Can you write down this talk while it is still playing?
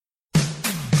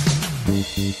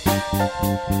Welcome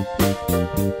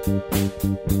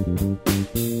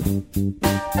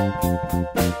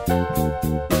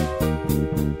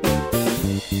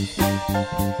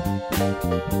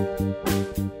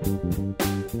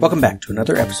back to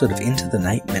another episode of Into the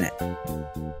Night Minute.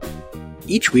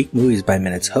 Each week, Movies by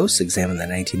Minute's hosts examine the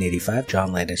 1985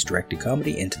 John Landis-directed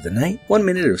comedy Into the Night, 1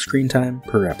 minute of screen time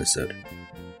per episode.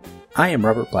 I am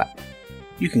Robert Black.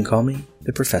 You can call me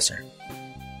the Professor.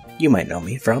 You might know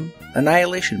me from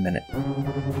Annihilation Minute,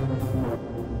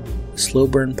 a slow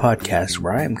burn podcast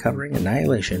where I am covering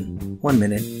Annihilation 1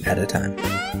 minute at a time.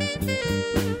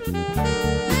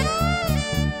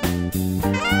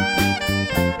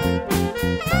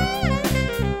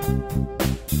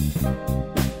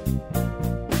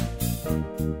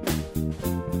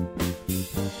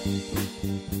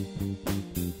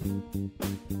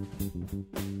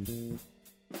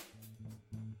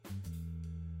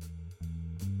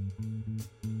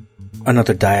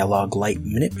 Another dialogue light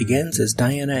minute begins as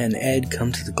Diana and Ed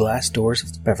come to the glass doors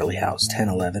of the Beverly House,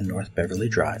 1011 North Beverly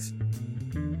Drive.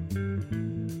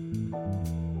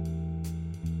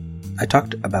 I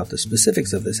talked about the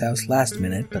specifics of this house last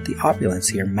minute, but the opulence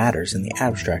here matters in the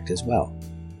abstract as well.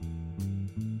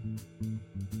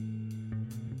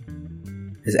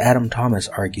 As Adam Thomas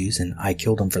argues in I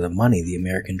Killed Him for the Money, The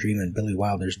American Dream and Billy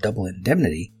Wilder's Double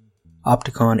Indemnity,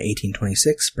 Opticon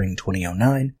 1826, Spring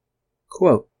 2009,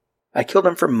 quote, I killed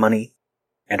him for money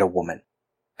and a woman.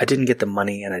 I didn't get the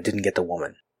money and I didn't get the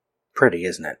woman. Pretty,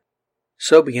 isn't it?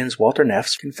 So begins Walter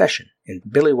Neff's confession in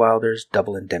Billy Wilder's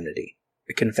Double Indemnity,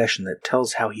 a confession that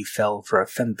tells how he fell for a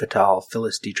femme fatale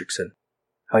Phyllis Dietrichson,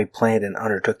 how he planned and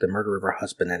undertook the murder of her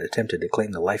husband and attempted to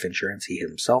claim the life insurance he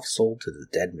himself sold to the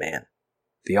dead man.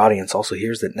 The audience also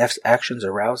hears that Neff's actions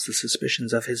aroused the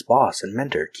suspicions of his boss and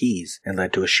mentor, Keyes, and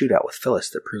led to a shootout with Phyllis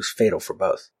that proves fatal for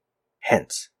both.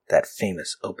 Hence, that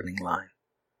famous opening line.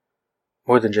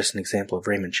 More than just an example of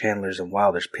Raymond Chandler's and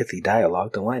Wilder's pithy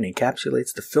dialogue, the line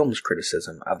encapsulates the film's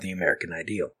criticism of the American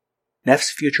ideal.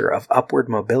 Neff's future of upward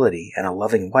mobility and a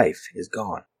loving wife is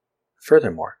gone.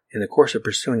 Furthermore, in the course of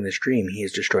pursuing this dream, he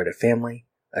has destroyed a family,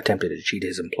 attempted to cheat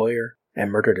his employer, and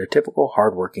murdered a typical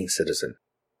hard-working citizen.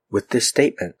 With this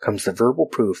statement comes the verbal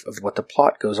proof of what the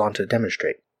plot goes on to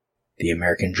demonstrate. The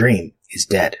American dream is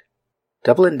dead.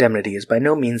 Double Indemnity is by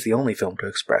no means the only film to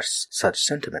express such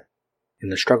sentiment. In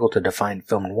the struggle to define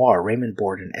film noir, Raymond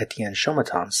Board and Etienne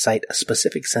Chomatin cite a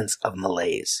specific sense of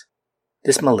malaise.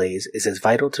 This malaise is as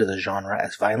vital to the genre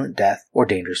as violent death or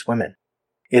dangerous women.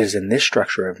 It is in this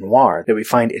structure of noir that we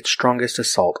find its strongest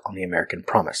assault on the American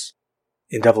promise.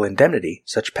 In Double Indemnity,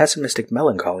 such pessimistic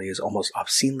melancholy is almost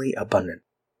obscenely abundant.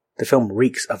 The film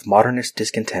reeks of modernist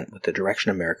discontent with the direction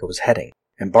America was heading,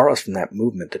 and borrows from that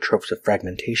movement the tropes of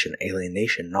fragmentation,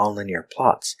 alienation, nonlinear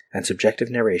plots, and subjective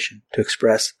narration to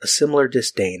express a similar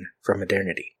disdain for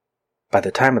modernity. By the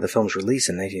time of the film's release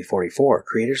in 1944,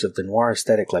 creators of the noir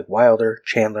aesthetic like Wilder,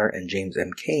 Chandler, and James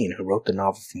M. Cain, who wrote the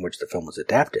novel from which the film was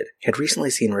adapted, had recently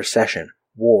seen recession,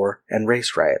 war, and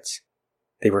race riots.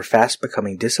 They were fast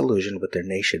becoming disillusioned with their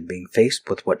nation being faced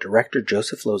with what director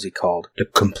Joseph Losey called the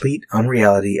complete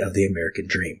unreality of the American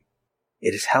dream.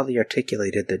 It is how they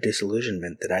articulated their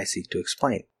disillusionment that I seek to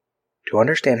explain. To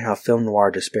understand how film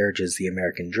noir disparages the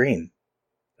American dream,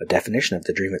 a definition of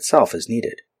the dream itself is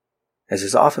needed. As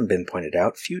has often been pointed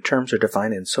out, few terms are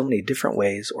defined in so many different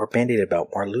ways or bandied about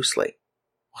more loosely.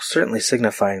 While certainly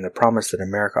signifying the promise that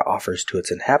America offers to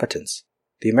its inhabitants,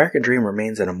 the American dream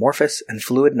remains an amorphous and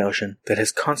fluid notion that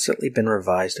has constantly been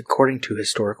revised according to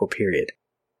historical period,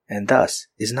 and thus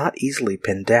is not easily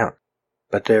pinned down,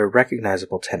 but there are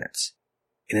recognizable tenets.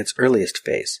 In its earliest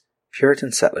phase,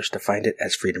 Puritan settlers defined it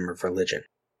as freedom of religion.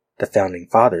 The Founding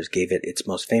Fathers gave it its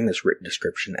most famous written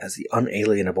description as the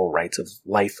unalienable rights of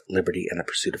life, liberty, and the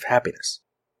pursuit of happiness.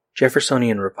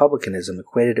 Jeffersonian republicanism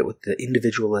equated it with the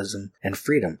individualism and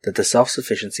freedom that the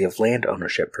self-sufficiency of land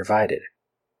ownership provided.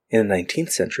 In the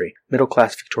 19th century,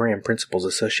 middle-class Victorian principles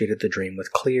associated the dream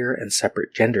with clear and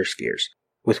separate gender spheres,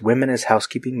 with women as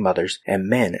housekeeping mothers and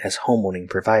men as home-owning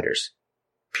providers.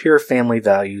 Pure family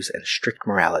values and strict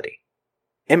morality.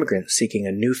 Immigrants seeking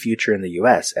a new future in the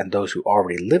U.S. and those who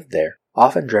already lived there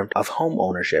often dreamt of home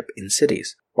ownership in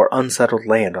cities or unsettled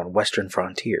land on western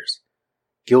frontiers.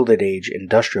 Gilded Age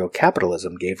industrial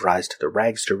capitalism gave rise to the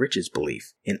rags-to-riches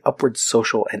belief in upward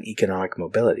social and economic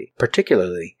mobility,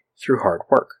 particularly through hard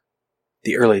work.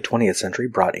 The early 20th century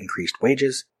brought increased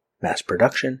wages, mass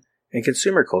production, and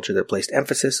consumer culture that placed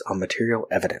emphasis on material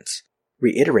evidence,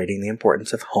 reiterating the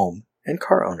importance of home and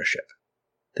car ownership.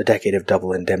 The decade of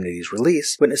Double Indemnity's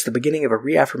release witnessed the beginning of a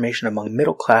reaffirmation among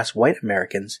middle-class white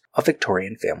Americans of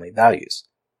Victorian family values.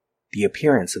 The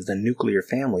appearance of the nuclear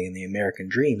family in the American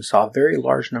dream saw very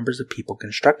large numbers of people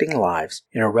constructing lives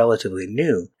in a relatively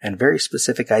new and very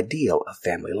specific ideal of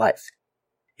family life.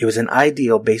 It was an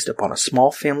ideal based upon a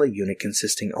small family unit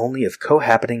consisting only of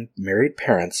cohabiting married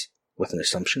parents with an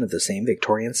assumption of the same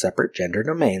Victorian separate gender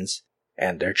domains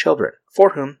and their children,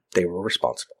 for whom they were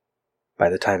responsible. By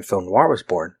the time film noir was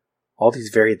born, all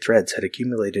these varied threads had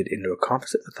accumulated into a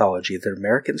composite mythology that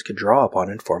Americans could draw upon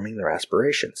in forming their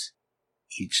aspirations.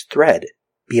 Each thread,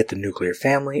 be it the nuclear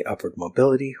family, upward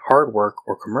mobility, hard work,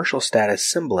 or commercial status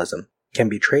symbolism, can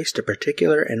be traced to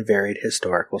particular and varied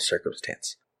historical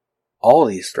circumstance. All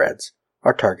these threads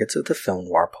are targets of the film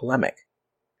noir polemic.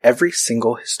 Every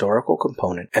single historical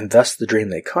component, and thus the dream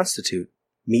they constitute,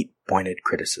 meet pointed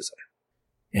criticism.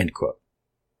 End quote.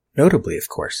 Notably, of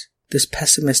course, this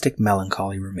pessimistic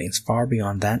melancholy remains far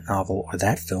beyond that novel or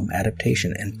that film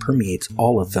adaptation and permeates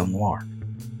all of film noir.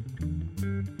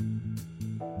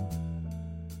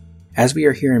 As we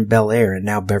are here in Bel Air and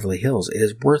now Beverly Hills, it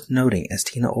is worth noting, as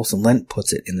Tina Olsen-Lent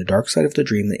puts it in The Dark Side of the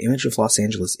Dream, the image of Los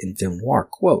Angeles in film noir,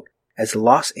 quote, "As the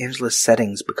Los Angeles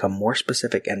settings become more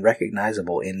specific and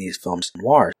recognizable in these films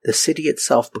noirs, the city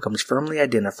itself becomes firmly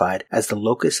identified as the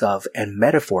locus of and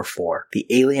metaphor for the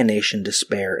alienation,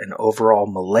 despair, and overall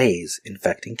malaise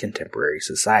infecting contemporary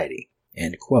society."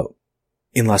 End quote.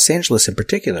 In Los Angeles in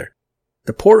particular,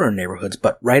 the poorer neighborhoods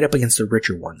butt right up against the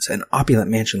richer ones. An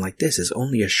opulent mansion like this is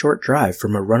only a short drive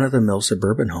from a run-of-the-mill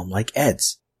suburban home like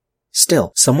Ed's.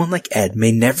 Still, someone like Ed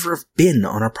may never have been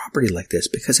on a property like this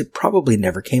because it probably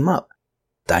never came up.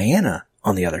 Diana,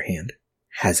 on the other hand,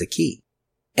 has a key.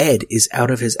 Ed is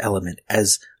out of his element,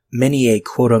 as many a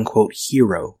quote-unquote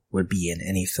hero would be in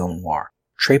any film noir,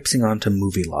 traipsing onto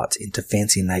movie lots, into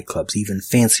fancy nightclubs, even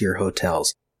fancier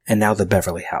hotels, and now the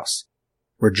Beverly House,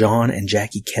 where John and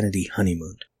Jackie Kennedy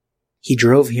honeymooned. He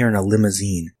drove here in a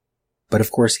limousine, but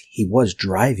of course he was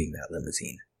driving that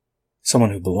limousine.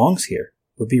 Someone who belongs here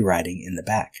would be riding in the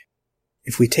back.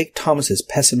 If we take Thomas's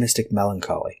pessimistic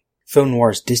melancholy, film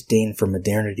noir's disdain for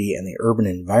modernity and the urban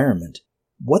environment,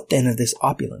 what then of this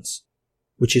opulence,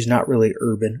 which is not really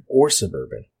urban or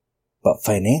suburban, but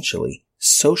financially,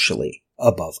 socially,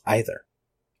 above either?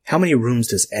 How many rooms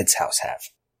does Ed's house have?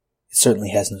 It certainly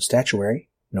has no statuary,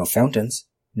 no fountains,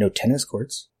 no tennis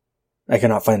courts. I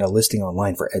cannot find a listing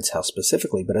online for Ed's house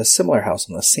specifically, but a similar house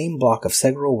on the same block of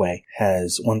Segrel Way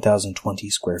has 1,020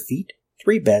 square feet,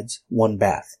 3 beds, 1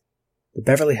 bath. The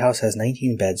Beverly House has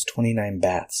 19 beds, 29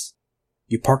 baths.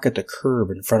 You park at the curb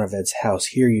in front of Ed's house.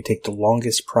 Here you take the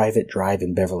longest private drive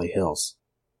in Beverly Hills.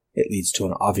 It leads to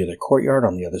an ovular courtyard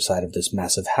on the other side of this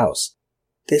massive house.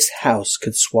 This house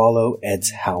could swallow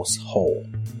Ed's house whole.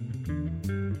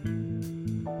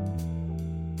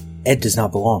 Ed does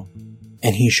not belong,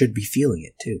 and he should be feeling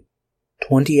it too.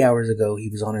 20 hours ago he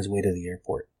was on his way to the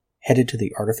airport, headed to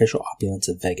the artificial opulence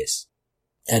of Vegas.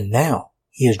 And now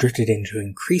he has drifted into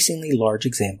increasingly large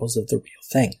examples of the real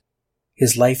thing.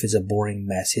 His life is a boring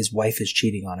mess. His wife is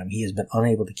cheating on him. He has been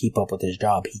unable to keep up with his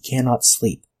job. He cannot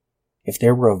sleep. If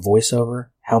there were a voiceover,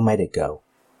 how might it go?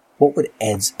 What would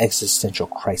Ed's existential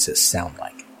crisis sound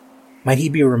like? Might he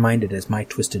be reminded, as my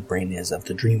twisted brain is, of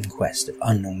the dream quest of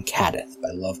unknown Kadeth by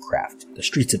Lovecraft, the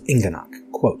streets of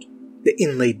Inganok, quote, "The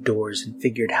inlaid doors and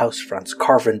figured house fronts,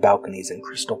 carven balconies and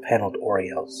crystal-paneled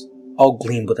oriels, all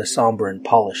gleamed with a somber and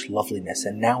polished loveliness,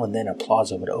 and now and then a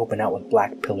plaza would open out with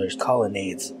black pillars,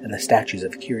 colonnades, and the statues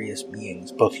of curious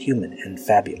beings, both human and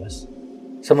fabulous.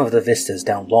 Some of the vistas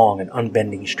down long and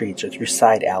unbending streets or through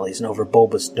side alleys and over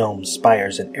bulbous domes,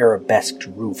 spires, and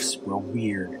arabesqued roofs were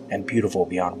weird and beautiful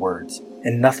beyond words,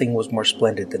 and nothing was more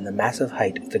splendid than the massive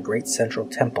height of the great central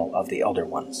temple of the Elder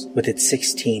Ones, with its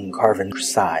 16 carven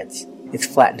sides, its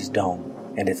flattened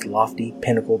dome, and its lofty,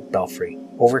 pinnacled belfry,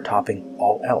 overtopping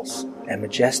all else, and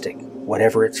majestic,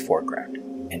 whatever its foreground."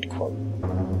 End quote.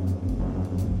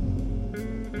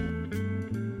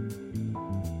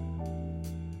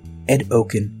 Ed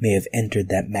Oken may have entered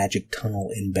that magic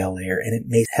tunnel in Bel Air, and it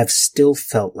may have still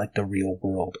felt like the real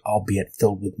world, albeit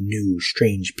filled with new,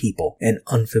 strange people and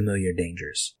unfamiliar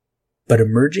dangers. But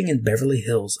emerging in Beverly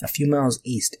Hills, a few miles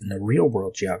east in the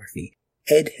real-world geography,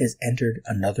 Ed has entered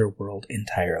another world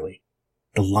entirely.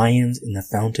 The lions in the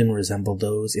fountain resemble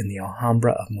those in the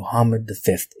Alhambra of Muhammad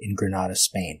V in Granada,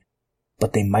 Spain,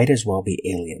 but they might as well be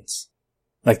aliens.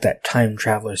 Like that time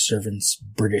traveler servant's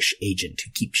British agent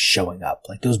who keeps showing up,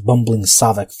 like those bumbling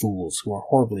Slavic fools who are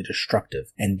horribly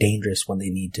destructive and dangerous when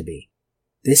they need to be.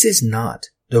 This is not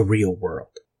the real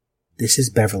world. This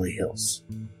is Beverly Hills.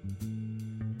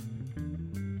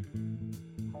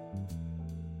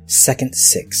 Second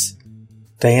 6.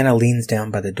 Diana leans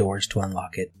down by the doors to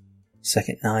unlock it.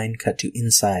 Second 9, cut to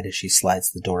inside as she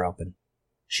slides the door open.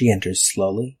 She enters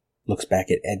slowly, looks back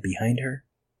at Ed behind her.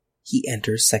 He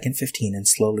enters second 15 and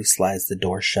slowly slides the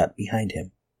door shut behind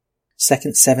him.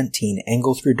 Second 17,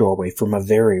 angle through doorway from a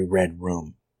very red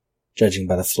room. Judging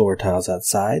by the floor tiles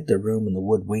outside, the room and the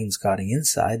wood wainscoting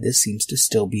inside, this seems to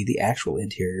still be the actual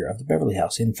interior of the Beverly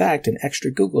House. In fact, an extra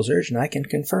Google search and I can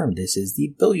confirm this is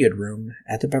the billiard room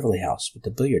at the Beverly House, with the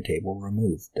billiard table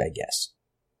removed, I guess.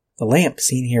 The lamp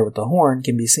seen here with the horn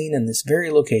can be seen in this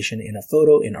very location in a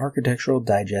photo in Architectural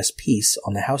Digest piece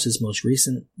on the house's most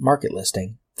recent market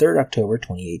listing, 3rd October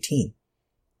 2018.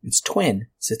 Its twin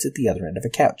sits at the other end of a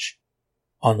couch.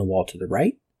 On the wall to the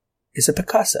right is a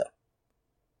Picasso.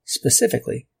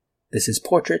 Specifically, this is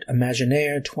Portrait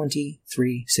Imaginaire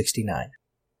 2369.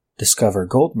 Discover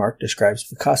Goldmark describes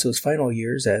Picasso's final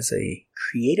years as a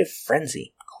creative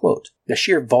frenzy. Quote, the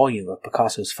sheer volume of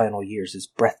Picasso's final years is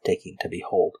breathtaking to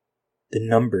behold. The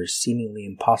numbers seemingly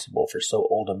impossible for so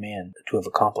old a man to have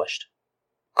accomplished.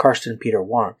 Karsten Peter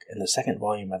Warnke, in the second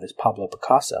volume of his Pablo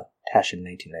Picasso, Taschen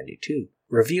 1992,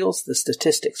 reveals the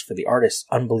statistics for the artist's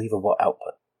unbelievable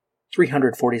output.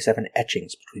 347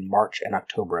 etchings between March and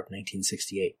October of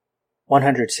 1968,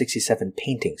 167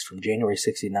 paintings from January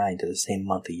 69 to the same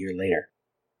month a year later,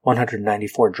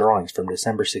 194 drawings from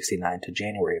December 69 to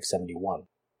January of 71,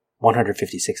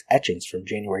 156 etchings from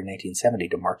January 1970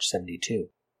 to March 72,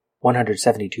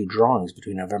 172 drawings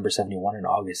between November 71 and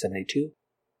August 72,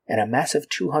 and a massive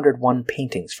 201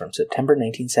 paintings from September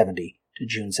 1970 to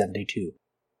June 72,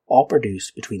 all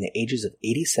produced between the ages of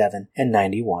 87 and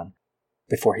 91,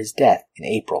 before his death in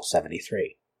April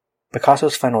 73.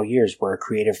 Picasso's final years were a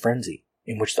creative frenzy,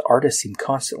 in which the artist seemed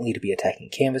constantly to be attacking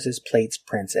canvases, plates,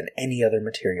 prints, and any other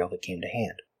material that came to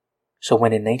hand. So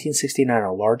when in 1969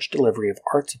 a large delivery of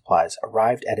art supplies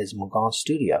arrived at his Mougins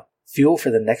studio, fuel for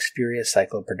the next furious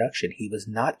cycle of production, he was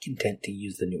not content to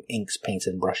use the new inks, paints,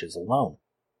 and brushes alone.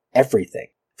 Everything,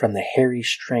 from the hairy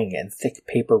string and thick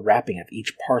paper wrapping of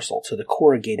each parcel to the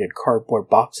corrugated cardboard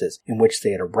boxes in which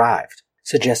they had arrived,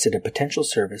 suggested a potential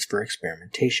service for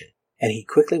experimentation, and he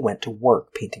quickly went to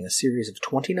work painting a series of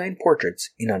 29 portraits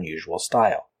in unusual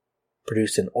style.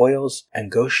 Produced in oils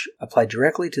and gouache applied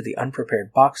directly to the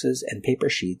unprepared boxes and paper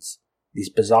sheets,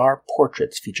 these bizarre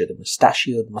portraits feature the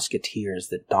mustachioed musketeers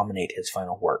that dominate his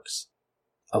final works,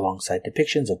 alongside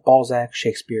depictions of Balzac,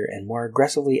 Shakespeare, and more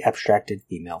aggressively abstracted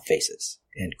female faces.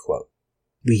 End quote.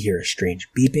 We hear a strange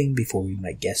beeping before we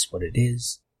might guess what it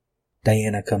is.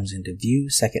 Diana comes into view.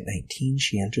 Second 19,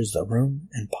 she enters the room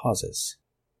and pauses.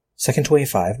 Second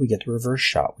 25, we get the reverse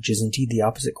shot, which is indeed the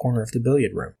opposite corner of the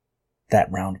billiard room.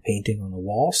 That round painting on the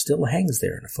wall still hangs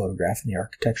there in a photograph in the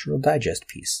Architectural Digest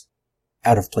piece.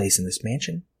 Out of place in this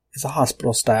mansion is a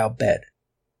hospital-style bed,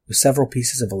 with several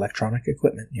pieces of electronic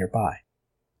equipment nearby.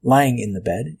 Lying in the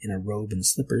bed, in a robe and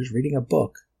slippers, reading a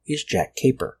book, is Jack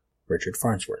Caper, Richard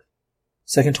Farnsworth.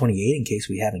 Second 28, in case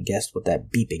we haven't guessed what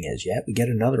that beeping is yet, we get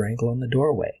another angle on the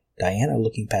doorway. Diana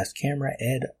looking past camera,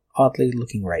 Ed oddly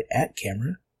looking right at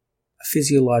camera, a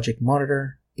physiologic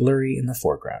monitor blurry in the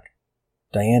foreground.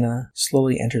 Diana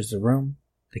slowly enters the room,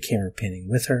 the camera panning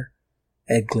with her.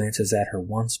 Ed glances at her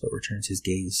once but returns his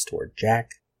gaze toward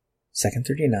Jack. Second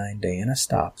 39, Diana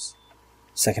stops.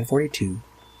 Second 42,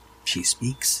 she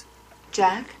speaks.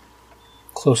 Jack?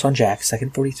 Close on Jack,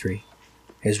 second 43.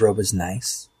 His robe is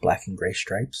nice, black and gray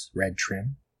stripes, red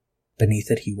trim.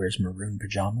 Beneath it he wears maroon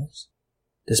pajamas.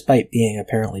 Despite being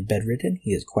apparently bedridden,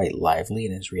 he is quite lively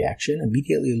in his reaction,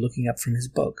 immediately looking up from his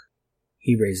book.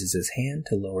 He raises his hand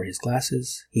to lower his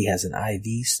glasses. He has an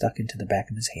IV stuck into the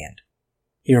back of his hand.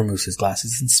 He removes his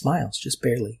glasses and smiles, just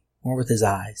barely, more with his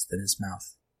eyes than his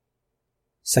mouth.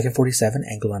 Second 47,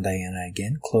 angle on Diana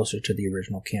again, closer to the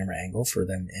original camera angle for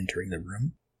them entering the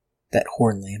room. That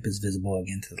horn lamp is visible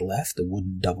again to the left, the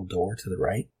wooden double door to the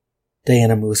right.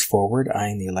 Diana moves forward,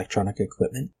 eyeing the electronic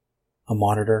equipment. A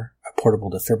monitor, a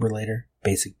portable defibrillator,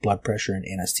 basic blood pressure and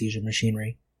anesthesia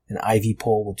machinery, an IV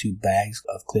pole with 2 bags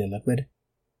of clear liquid,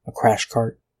 a crash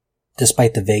cart.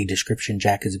 Despite the vague description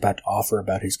Jack is about to offer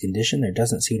about his condition, there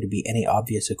doesn't seem to be any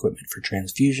obvious equipment for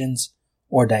transfusions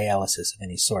or dialysis of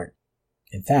any sort.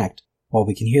 In fact, while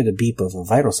we can hear the beep of a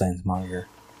vital signs monitor,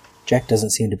 Jack doesn't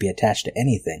seem to be attached to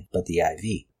anything but the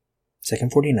IV.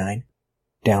 Second 49,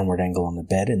 downward angle on the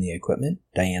bed and the equipment,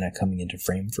 Diana coming into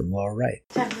frame from lower right.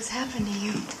 Jack, what's happened to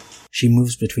you? She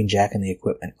moves between Jack and the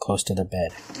equipment, close to the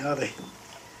bed. Now they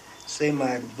say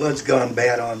my blood's gone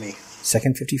bad on me.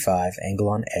 Second 55, angle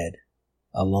on Ed,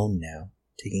 alone now,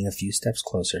 taking a few steps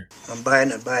closer. I'm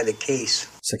buying it by the case.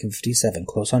 Second 57,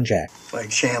 close on Jack.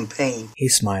 Like champagne. He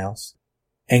smiles.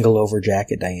 Angle over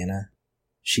Jack at Diana.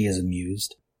 She is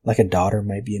amused. Like a daughter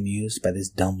might be amused by this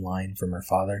dumb line from her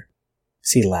father.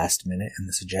 See Last Minute and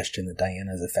the suggestion that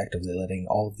Diana is effectively letting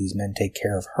all of these men take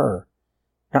care of her,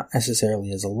 not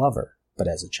necessarily as a lover, but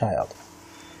as a child.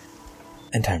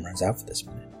 And time runs out for this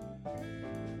minute.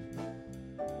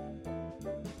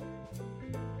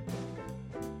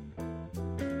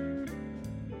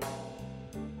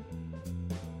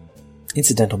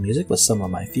 Incidental music was Some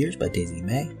of My Fears by Daisy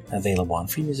May, available on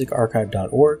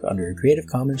freemusicarchive.org under a Creative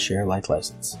Commons Share-alike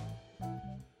license.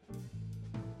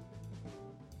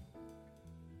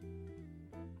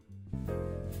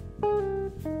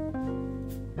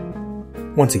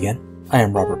 Once again, I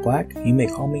am Robert Black. You may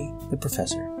call me the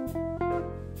Professor.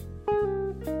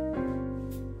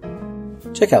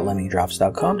 Check out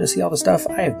lemmingdrops.com to see all the stuff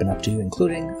I have been up to,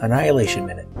 including Annihilation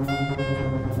Minute,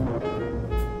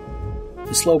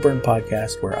 the Slow Burn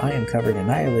podcast where I am covering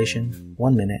Annihilation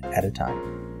 1 minute at a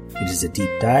time. It is a deep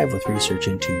dive with research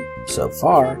into, so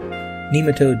far,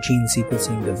 nematode gene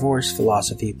sequencing, divorce,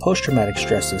 philosophy, post-traumatic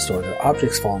stress disorder,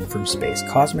 objects falling from space,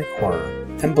 cosmic horror,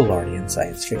 and Ballardian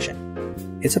science fiction.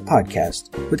 It's a podcast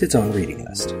with its own reading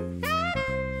list.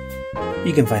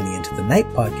 You can find the Into the Night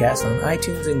podcast on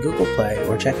iTunes and Google Play,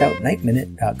 or check out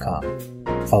nightminute.com.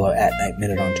 Follow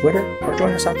 @nightminute on Twitter, or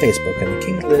join us on Facebook in the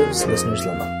King Lives Listeners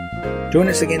Limo. Join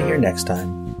us again here next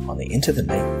time on the Into the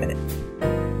Night Minute.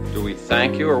 Do we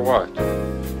thank you or what?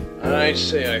 I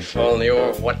say I fall in the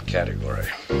or what category.